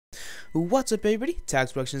What's up everybody,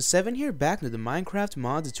 Tax Production 7 here, back with the Minecraft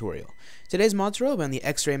mod tutorial. Today's mod tutorial will be on the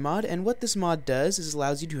X-Ray mod, and what this mod does is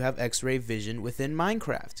allows you to have X-Ray vision within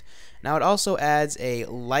Minecraft. Now it also adds a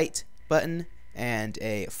light button and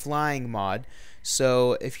a flying mod,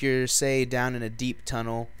 so if you're say down in a deep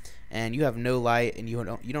tunnel and you have no light and you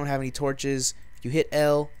don't have any torches, if you hit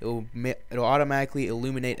L, it'll automatically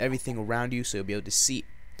illuminate everything around you so you'll be able to see.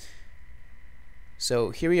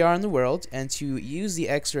 So here we are in the world, and to use the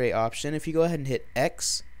X-ray option, if you go ahead and hit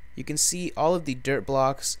X, you can see all of the dirt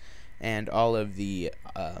blocks and all of the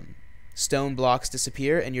stone blocks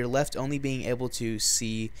disappear, and you're left only being able to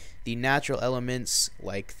see the natural elements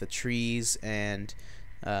like the trees and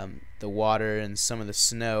the water and some of the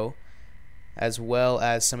snow, as well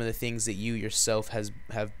as some of the things that you yourself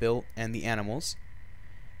have built and the animals.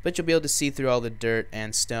 But you'll be able to see through all the dirt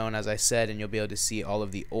and stone, as I said, and you'll be able to see all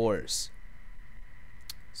of the ores.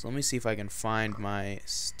 So let me see if I can find my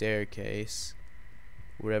staircase,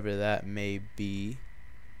 wherever that may be.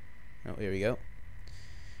 Oh, here we go.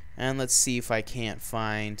 And let's see if I can't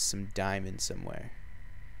find some diamond somewhere.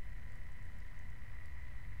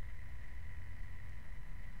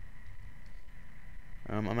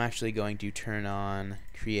 I'm actually going to turn on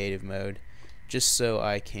creative mode just so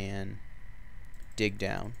I can dig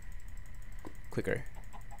down quicker.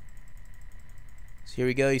 So here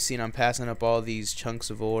we go, you see I'm passing up all these chunks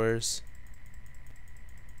of ores.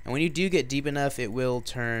 And when you do get deep enough, it will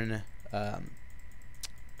turn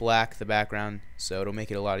black, the background, so it'll make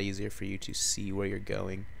it a lot easier for you to see where you're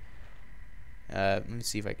going. Let me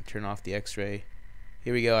see if I can turn off the X-ray.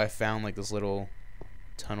 Here we go, I found like this little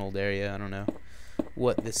tunneled area. I don't know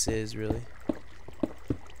what this is really.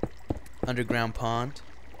 Underground pond.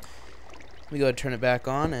 Let me go ahead and turn it back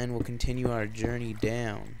on and we'll continue our journey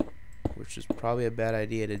down. Which is probably a bad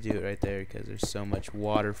idea to do it right there because there's so much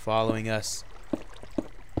water following us.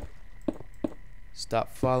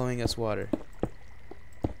 Stop following us, water.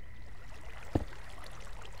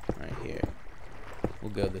 Right here.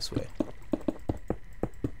 We'll go this way.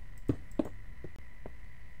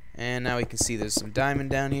 And now we can see there's some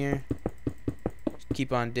diamond down here. Just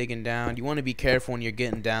keep on digging down. You want to be careful when you're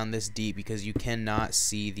getting down this deep because you cannot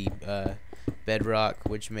see the bedrock,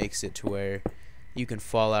 which makes it to where you can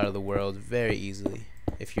fall out of the world very easily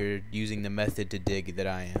if you're using the method to dig that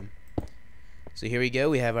I am. So here we go,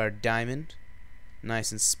 we have our diamond,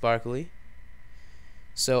 nice and sparkly.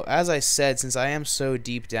 So as I said, since I am so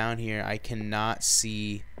deep down here, I cannot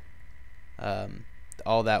see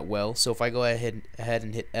all that well. So if I go ahead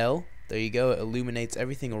and hit L, there you go, it illuminates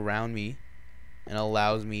everything around me and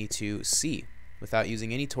allows me to see without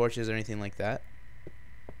using any torches or anything like that.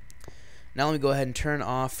 Now let me go ahead and turn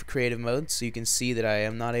off creative mode so you can see that I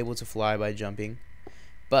am not able to fly by jumping.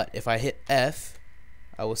 But if I hit F,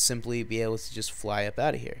 I will simply be able to just fly up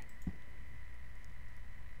out of here.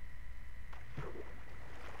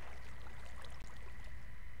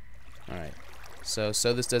 Alright, so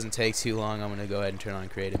this doesn't take too long, I'm going to go ahead and turn on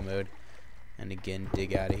creative mode and again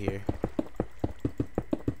dig out of here.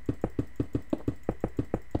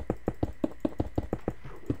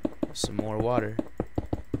 Some more water.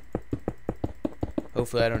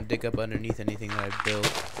 Hopefully I don't dig up underneath anything that I've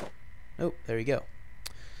built. Oh, there we go.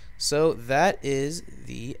 So that is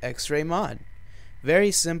the X-ray mod. Very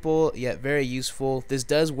simple, yet very useful. This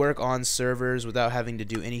does work on servers without having to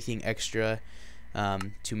do anything extra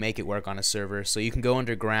to make it work on a server. So you can go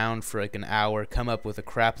underground for like an hour, come up with a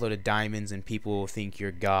crap load of diamonds, and people will think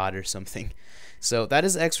you're God or something. So that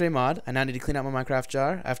is the X-ray mod. I now need to clean out my Minecraft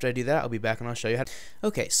jar. After I do that, I'll be back and I'll show you how to.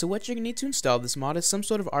 Okay, so what you're going to need to install this mod is some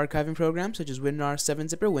sort of archiving program, such as WinRAR,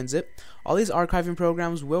 7-zip, or WinZip. All these archiving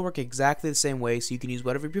programs will work exactly the same way, so you can use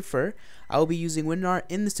whatever you prefer. I will be using WinRAR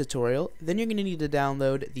in this tutorial. Then you're going to need to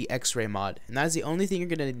download the X-ray mod, and that is the only thing you're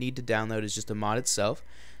going to need to download is just the mod itself.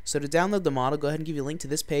 So to download the mod, I'll go ahead and give you a link to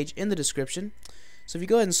this page in the description. So if you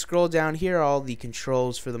go ahead and scroll down, here are all the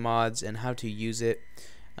controls for the mods and how to use it.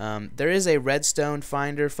 There is a redstone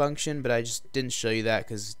finder function, but I just didn't show you that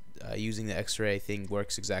because using the X-ray thing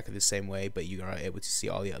works exactly the same way, but you are able to see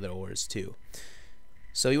all the other ores too.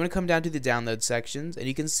 So you want to come down to the download sections, and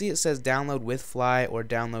you can see it says download with fly or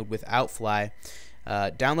download without fly.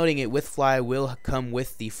 Downloading it with fly will come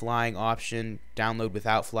with the flying option. Download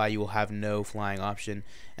without fly, you will have no flying option.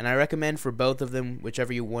 And I recommend for both of them,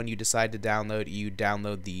 whichever one you decide to download, you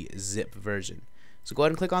download the zip version. So go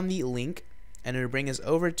ahead and click on the link, and it'll bring us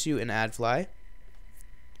over to an ad fly.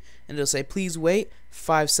 And it'll say please wait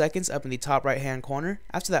 5 seconds up in the top right hand corner.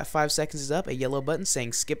 After that 5 seconds is up, a yellow button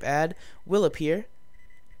saying skip ad will appear.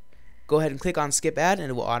 Go ahead and click on skip ad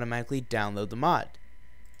and it will automatically download the mod.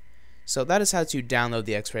 So that is how to download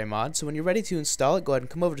the X-Ray mod. So when you're ready to install it, go ahead and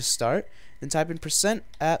come over to Start, then type in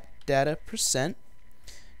 %appdata%,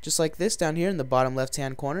 just like this down here in the bottom left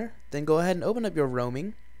hand corner. Then go ahead and open up your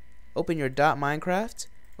roaming, open your .minecraft,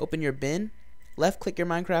 open your bin, left click your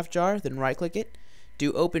Minecraft jar, then right click it,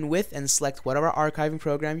 do open with and select whatever archiving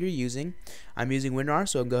program you're using. I'm using WinRAR,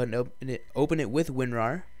 so I'll go ahead and open it with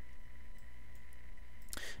WinRAR.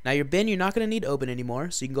 Now your bin you're not going to need open anymore,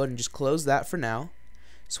 so you can go ahead and just close that for now.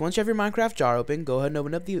 So once you have your Minecraft jar open, go ahead and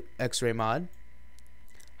open up the X-Ray mod.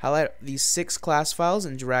 Highlight these 6 class files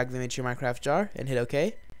and drag them into your Minecraft jar and hit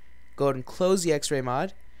OK. Go ahead and close the X-Ray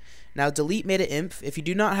mod. Now delete meta-inf. If you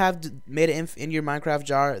do not have meta-inf in your Minecraft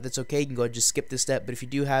jar, that's okay. You can go ahead and just skip this step. But if you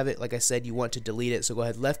do have it, like I said, you want to delete it. So go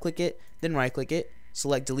ahead, left click it, then right click it.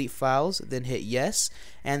 Select delete files, then hit yes,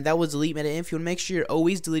 and that will delete meta-inf. You want to make sure you're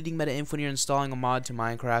always deleting meta-inf when you're installing a mod to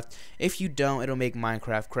Minecraft. If you don't, it'll make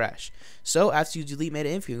Minecraft crash. So after you delete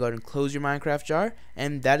meta-inf, you can go ahead and close your Minecraft jar,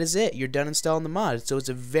 and that is it. You're done installing the mod. So it's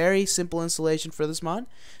a very simple installation for this mod.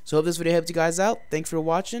 So I hope this video helped you guys out. Thanks for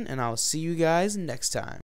watching, and I'll see you guys next time.